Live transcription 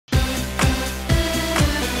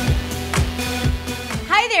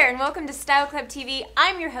there, and welcome to Style Club TV.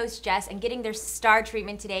 I'm your host, Jess, and getting their star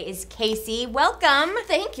treatment today is Kacey. Welcome.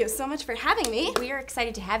 Thank you so much for having me. We are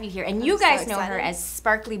excited to have you here, and you guys know her as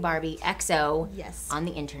sparkliebarbieXO on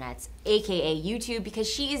the internets, aka YouTube, because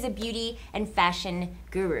she is a beauty and fashion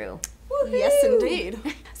guru. Woo-hoo. Yes, indeed.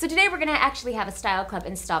 So today we're gonna actually have a Style Club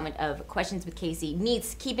installment of Questions with Kacey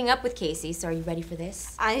meets Keeping Up with Kacey. So are you ready for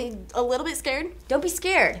this? I'm a little bit scared. Don't be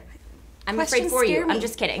scared. I'm afraid for you. I'm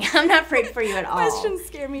just kidding. I'm not afraid for you at all. Questions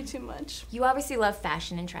scare me too much. You obviously love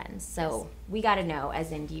fashion and trends, so we gotta know,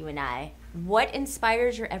 as in you and I, what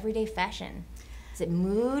inspires your everyday fashion? Is it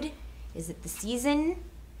mood? Is it the season?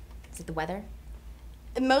 Is it the weather?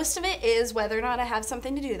 Most of it is whether or not I have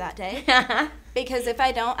something to do that day. Because if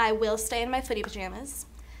I don't, I will stay in my footy pajamas.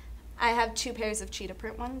 I have 2 pairs of cheetah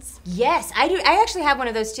print ones. Yes, I do. I actually have one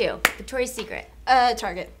of those too. Victoria's Secret.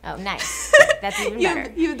 Target. Oh, nice. That's even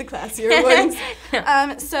better. You have the classier ones.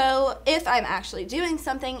 So if I'm actually doing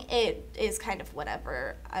something, it is kind of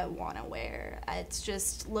whatever I want to wear. It's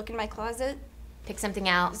just look in my closet. Pick something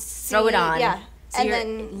out, throw it on. Yeah. So and you're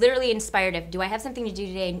then literally inspired of, do I have something to do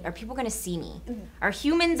today? Are people going to see me? Are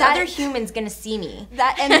other humans going to see me?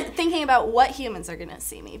 And thinking about what humans are going to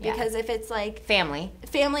see me. Because if it's like... Family,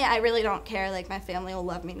 I really don't care. Like, my family will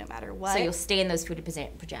love me no matter what. So you'll stay in those footy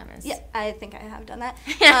pajamas? Yeah, I think I have done that.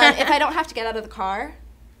 If I don't have to get out of the car,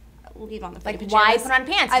 I'll leave on the footy pajamas. Why put on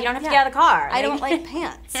pants? You don't have to get out of the car. I don't like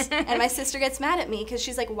pants. And my sister gets mad at me because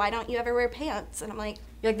she's like, why don't you ever wear pants? And I'm like...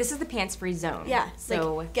 You're like, this is the pants-free zone. Yeah,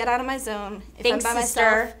 so like, get out of my zone. If I'm by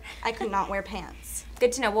myself, I could not wear pants.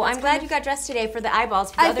 Good to know. Well, I'm glad you got dressed today for the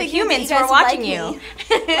eyeballs for the other humans who are watching you.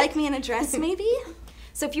 Like me in a dress, maybe?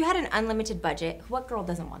 So if you had an unlimited budget, what girl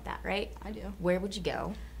doesn't want that, right? I do. Where would you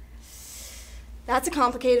go? That's a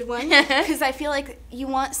complicated one because I feel like you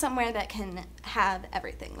want somewhere that can have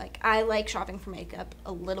everything. Like, I like shopping for makeup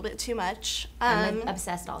a little bit too much. I'm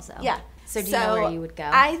obsessed also. Yeah. So do you know where you would go?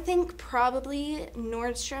 I think probably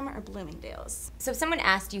Nordstrom or Bloomingdale's. So if someone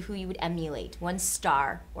asked you who you would emulate, one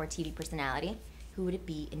star or TV personality, who would it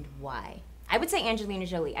be and why? I would say Angelina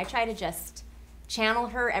Jolie. I try to just channel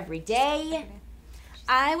her every day.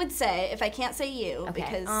 I would say, if I can't say you,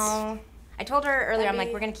 because... I told her earlier, I'm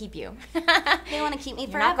like, we're going to keep you. They want to keep me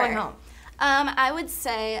forever. You're not going home. I would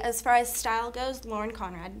say, as far as style goes, Lauren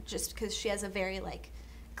Conrad, just because she has a very, like,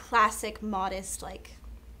 classic, modest, like...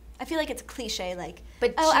 I feel like it's a cliche, like,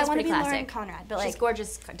 but I want to be classic. Lauren Conrad. But she's like,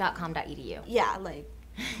 gorgeous.com.edu. Yeah, like,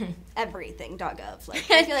 everything.gov. Like,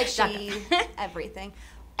 I feel like she, everything.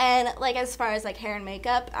 And, like, as far as, like, hair and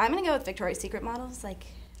makeup, I'm going to go with Victoria's Secret models. Like,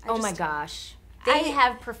 my gosh. They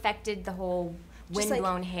have perfected the whole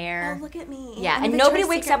wind-blown hair. Oh, look at me. Yeah, and nobody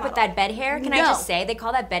wakes up with that bed hair. Can I just say? They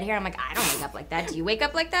call that bed hair. I'm like, I don't wake up like that. Do you wake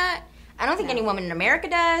up like that? I don't think any woman in America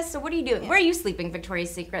does. So what are you doing? Where are you sleeping,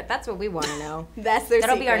 Victoria's Secret? That's what we want to know.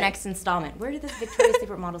 That'll be our next installment. Where did this Victoria's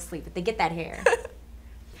Secret model sleep if they get that hair?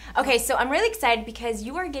 Okay, so I'm really excited because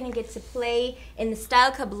you are going to get to play in the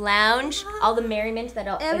Style Club Lounge, all the merriment that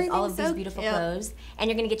is all of these beautiful clothes, and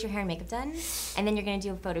you're going to get your hair and makeup done, and then you're going to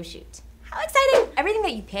do a photo shoot. How exciting! Everything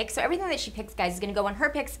that you pick, so everything that she picks, guys, is going to go on her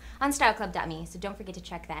picks on styleclub.me, so don't forget to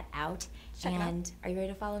check that out. And are you ready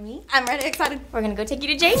to follow me? I'm ready, excited. We're going to go take you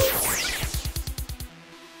to Jamie.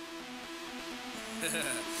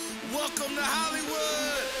 Welcome to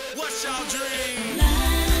Hollywood. What's y'all dream? Let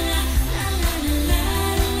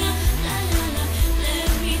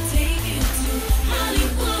me take you to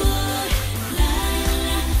Hollywood.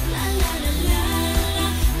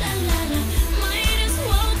 Might as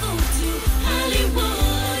well go to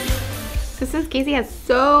Hollywood. So since Kacey has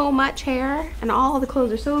so much hair and all the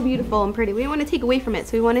clothes are so beautiful and pretty, we didn't want to take away from it.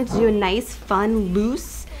 So we wanted to do a nice, fun,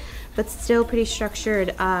 loose, but still pretty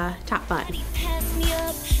structured top bun.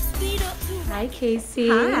 Hi, Kacey.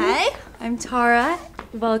 Hi. I'm Tara.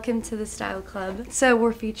 Welcome to the Style Club. So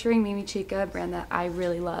we're featuring Mimi Chica, a brand that I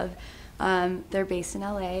really love. They're based in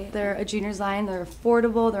LA. They're a juniors line. They're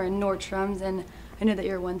affordable. They're in Nordstrom's, and I know that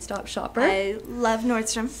you're a one-stop shopper. I love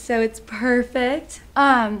Nordstrom. So it's perfect.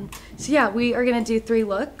 So yeah, we are gonna do 3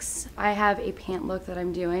 looks. I have a pant look that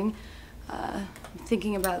I'm doing. I'm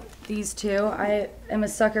thinking about these 2. I am a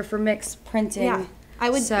sucker for mixed printing. Yeah. I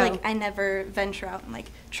would, I never venture out and,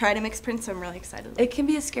 try to mix prints, so I'm really excited. It can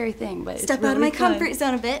be a scary thing, but Step it's really out of my fun. comfort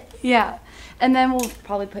zone a bit. Yeah. And then we'll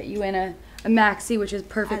probably put you in a maxi, which is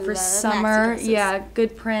perfect for summer. Yeah,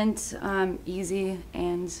 good print, easy,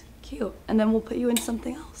 and cute. And then we'll put you in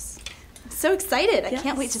something else. I'm so excited. I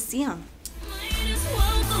can't wait to see them. Might as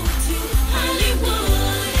well go to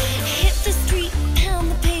Hollywood. Hit the street, pound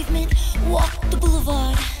the pavement, walk the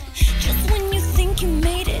boulevard. Just when you think you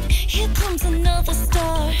made it, here comes another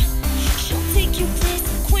star. She'll take your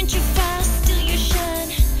place, quench your fire, steal your shine.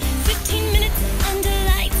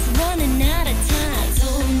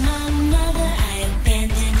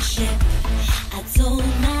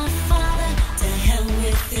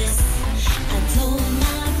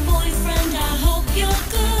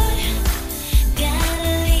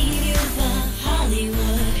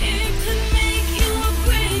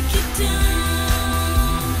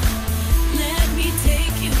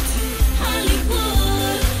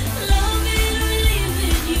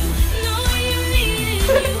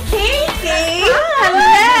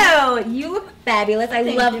 fabulous. I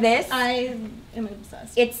love this. I am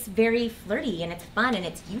obsessed. It's very flirty and it's fun and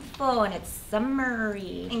it's youthful and it's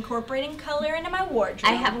summery. Incorporating color into my wardrobe.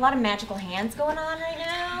 I have a lot of magical hands going on right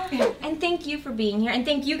now. And thank you for being here. And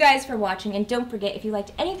thank you guys for watching. And don't forget, if you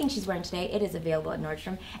liked anything she's wearing today, it is available at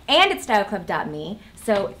Nordstrom and at styleclub.me.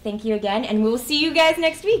 So thank you again, and we'll see you guys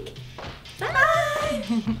next week.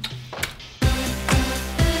 Bye!